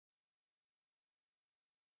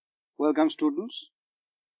Welcome students.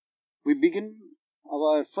 We begin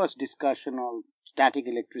our first discussion on static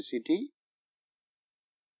electricity,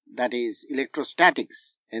 that is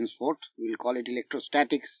electrostatics. Henceforth we will call it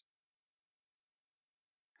electrostatics.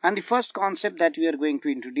 And the first concept that we are going to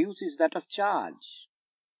introduce is that of charge.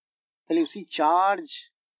 Well, you see, charge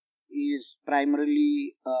is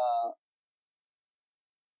primarily an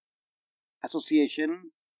association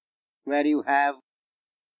where you have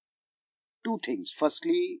two things.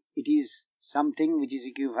 Firstly, it is something which is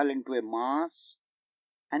equivalent to a mass,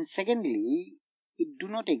 and secondly, it do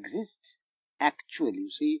not exist actually. You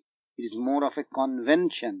see, it is more of a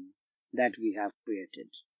convention that we have created.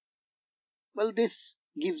 Well, this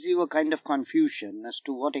gives you a kind of confusion as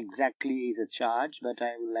to what exactly is a charge, but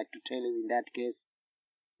I would like to tell you in that case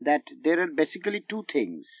that there are basically two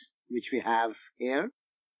things which we have here.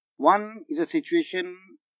 One is a situation,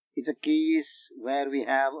 is a case where we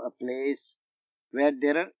have a place where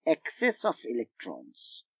there are excess of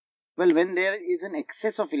electrons. Well, when there is an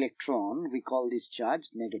excess of electron, we call this charge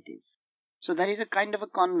negative. So there is a kind of a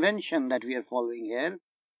convention that we are following here,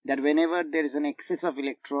 that whenever there is an excess of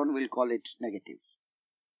electron, we'll call it negative.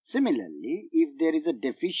 Similarly, if there is a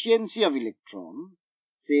deficiency of electron,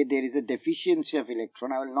 say there is a deficiency of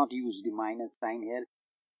electron, I will not use the minus sign here,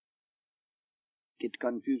 get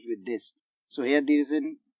confused with this. So here there is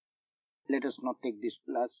an, let us not take this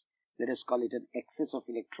plus, let us call it an excess of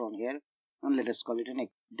electron here, and let us call it a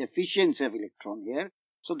deficiency of electron here,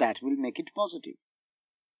 so that will make it positive.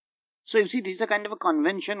 So you see, this is a kind of a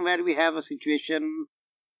convention where we have a situation,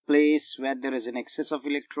 place where there is an excess of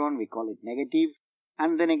electron, we call it negative,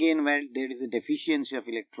 and then again where there is a deficiency of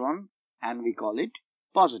electron, and we call it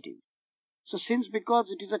positive. So since because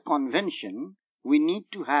it is a convention, we need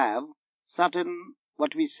to have certain,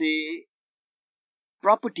 what we say,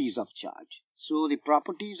 properties of charge. So the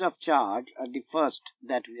properties of charge are the first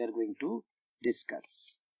that we are going to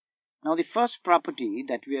discuss. Now the first property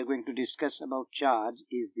that we are going to discuss about charge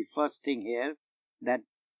is the first thing here, that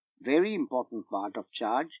very important part of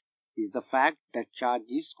charge is the fact that charge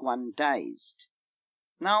is quantized.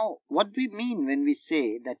 Now what we mean when we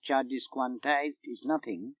say that charge is quantized is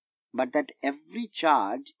nothing but that every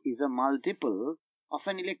charge is a multiple of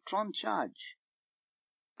an electron charge.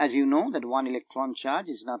 As you know that one electron charge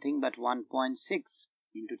is nothing but 1.6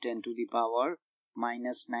 into 10 to the power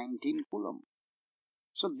minus 19 coulomb.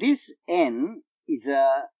 So this n is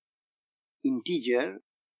a integer,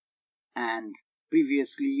 and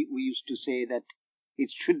previously we used to say that it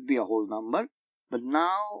should be a whole number, but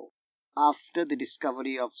now after the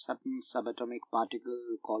discovery of certain subatomic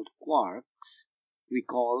particle called quarks, we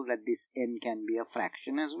call that this n can be a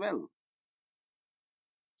fraction as well.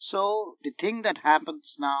 So the thing that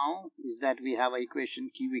happens now is that we have an equation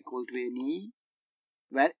Q equal to Ne,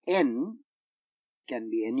 where n can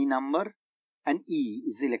be any number and E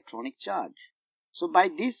is electronic charge. So by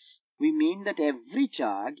this we mean that every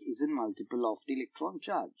charge is a multiple of the electron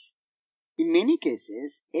charge. In many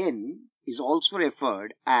cases, n is also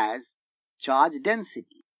referred as charge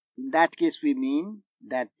density. In that case we mean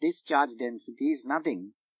that this charge density is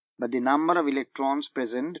nothing but the number of electrons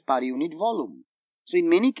present per unit volume. So in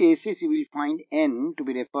many cases you will find n to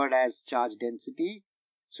be referred as charge density.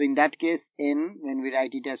 So in that case n, when we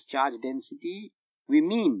write it as charge density, we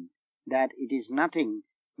mean that it is nothing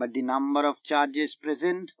but the number of charges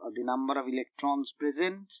present or the number of electrons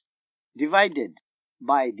present divided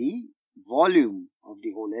by the volume of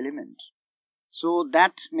the whole element. So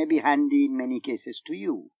that may be handy in many cases to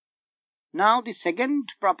you. Now the second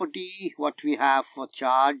property what we have for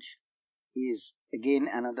charge is again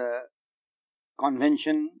another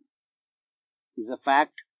convention, is a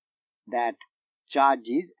fact that charge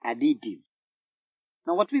is additive.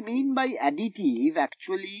 Now what we mean by additive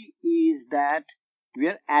actually is that we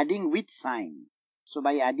are adding with sign. So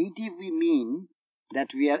by additive we mean that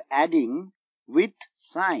we are adding with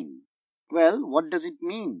sign. Well, what does it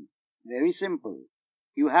mean? Very simple.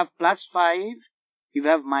 You have plus 5, you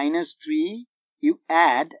have minus 3, you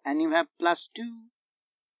add and you have plus 2.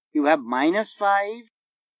 You have minus 5,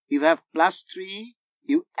 you have plus 3,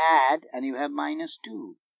 you add and you have minus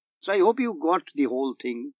 2. So I hope you got the whole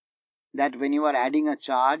thing, that when you are adding a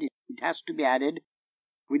charge, it has to be added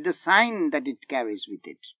with the sign that it carries with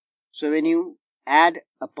it. So when you add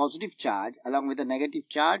a positive charge along with a negative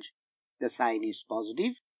charge, the sign is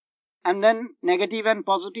positive, and then negative and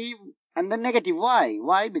positive, and then negative. Why?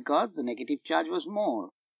 Why? Because the negative charge was more.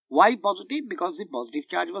 Why positive? Because the positive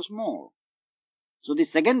charge was more. So the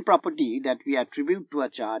second property that we attribute to a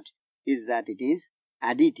charge is that it is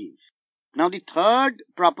additive. Now the third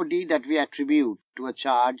property that we attribute to a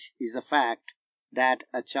charge is the fact that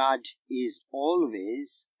a charge is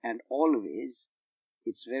always and always.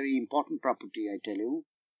 It's very important property, I tell you,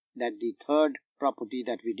 that the third property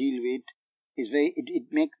that we deal with is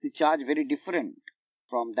it makes the charge very different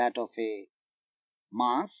from that of a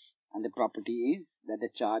mass, and the property is that the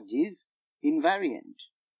charge is invariant.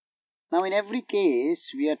 Now, in every case,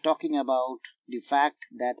 we are talking about the fact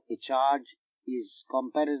that a charge is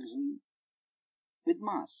comparison with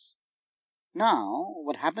mass. Now,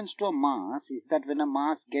 what happens to a mass is that when a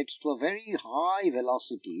mass gets to a very high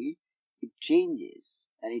velocity, it changes,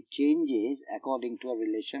 and it changes according to a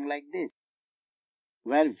relation like this,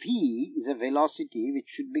 where v is a velocity which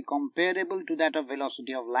should be comparable to that of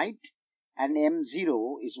velocity of light, and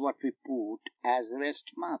m0 is what we put as rest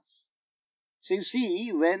mass. So you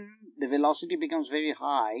see, when the velocity becomes very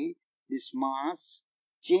high, this mass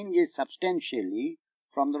changes substantially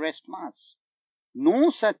from the rest mass.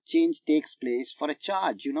 No such change takes place for a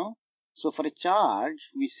charge, So for a charge,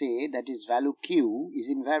 we say that its value q is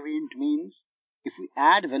invariant, means if we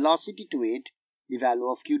add velocity to it, the value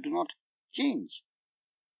of q do not change.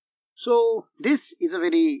 So this is a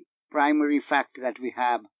very primary fact that we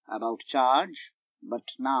have about charge. But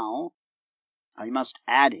now I must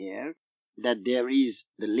add here that there is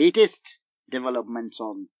the latest developments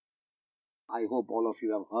on, I hope all of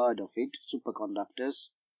you have heard of it, superconductors,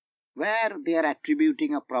 where they are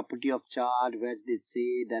attributing a property of charge where they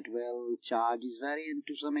say that, well, charge is variant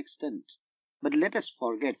to some extent. But let us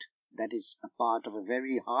forget that is a part of a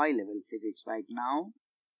very high level physics right now.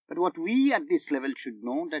 But what we at this level should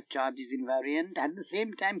know, that charge is invariant, at the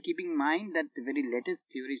same time keeping in mind that the very latest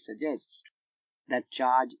theory suggests that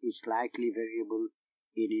charge is slightly variable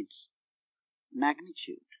in its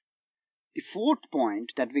magnitude. The fourth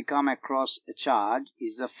point that we come across a charge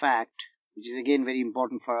is the fact, which is again very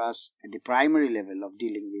important for us at the primary level of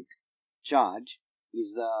dealing with charge,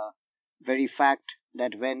 is the very fact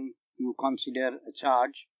that when you consider a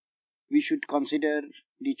charge, we should consider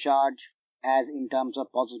the charge as in terms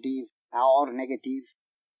of positive or negative.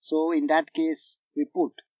 So in that case, we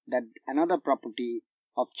put that another property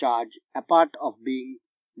of charge, apart of being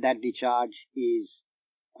that the charge is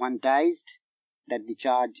quantized, that the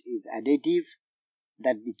charge is additive,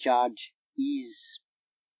 that the charge is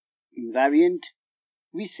invariant,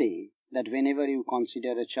 we say that whenever you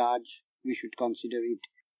consider a charge, we should consider it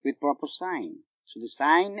with proper sign. So the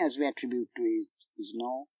sign as we attribute to it is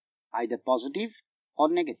now either positive or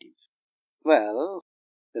negative. Well,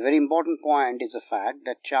 the very important point is the fact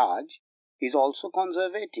that charge is also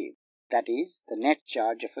conservative. That is, the net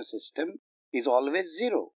charge of a system is always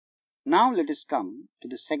zero. Now let us come to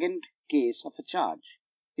the second case of a charge.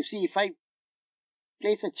 You see, if I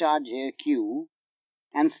place a charge here q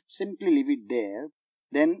and simply leave it there,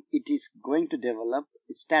 then it is going to develop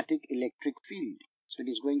a static electric field. So it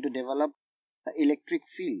is going to develop an electric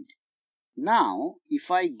field. Now, if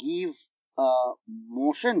I give a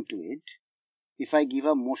motion to it,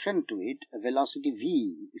 a velocity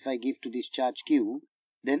v, if I give to this charge q,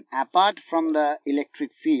 then apart from the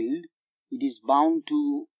electric field, it is bound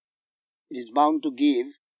to give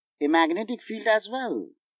a magnetic field as well.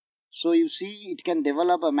 So you see, it can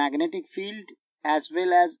develop a magnetic field as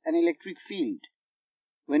well as an electric field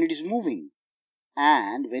when it is moving.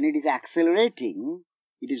 And when it is accelerating,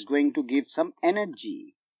 it is going to give some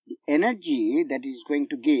energy. The energy that it is going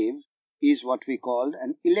to give is what we call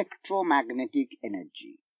an electromagnetic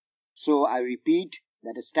energy. So I repeat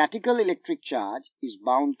that a statical electric charge is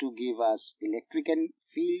bound to give us electric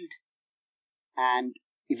field, and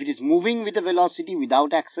if it is moving with a velocity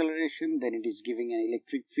without acceleration, then it is giving an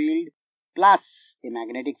electric field plus a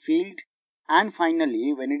magnetic field. And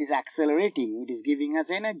finally, when it is accelerating, it is giving us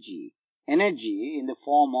energy in the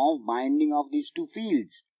form of binding of these two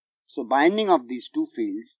fields. So binding of these two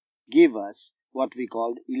fields give us what we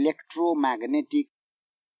call electromagnetic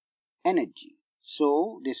energy.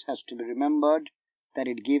 So this has to be remembered, that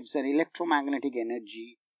it gives an electromagnetic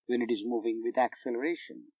energy when it is moving with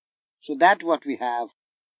acceleration. So that's what we have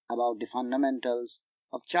about the fundamentals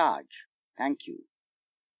of charge. Thank you.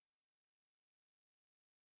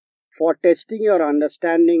 For testing your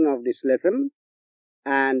understanding of this lesson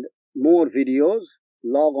and more videos,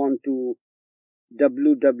 log on to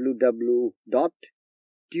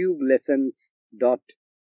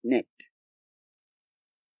www.tubelessons.net.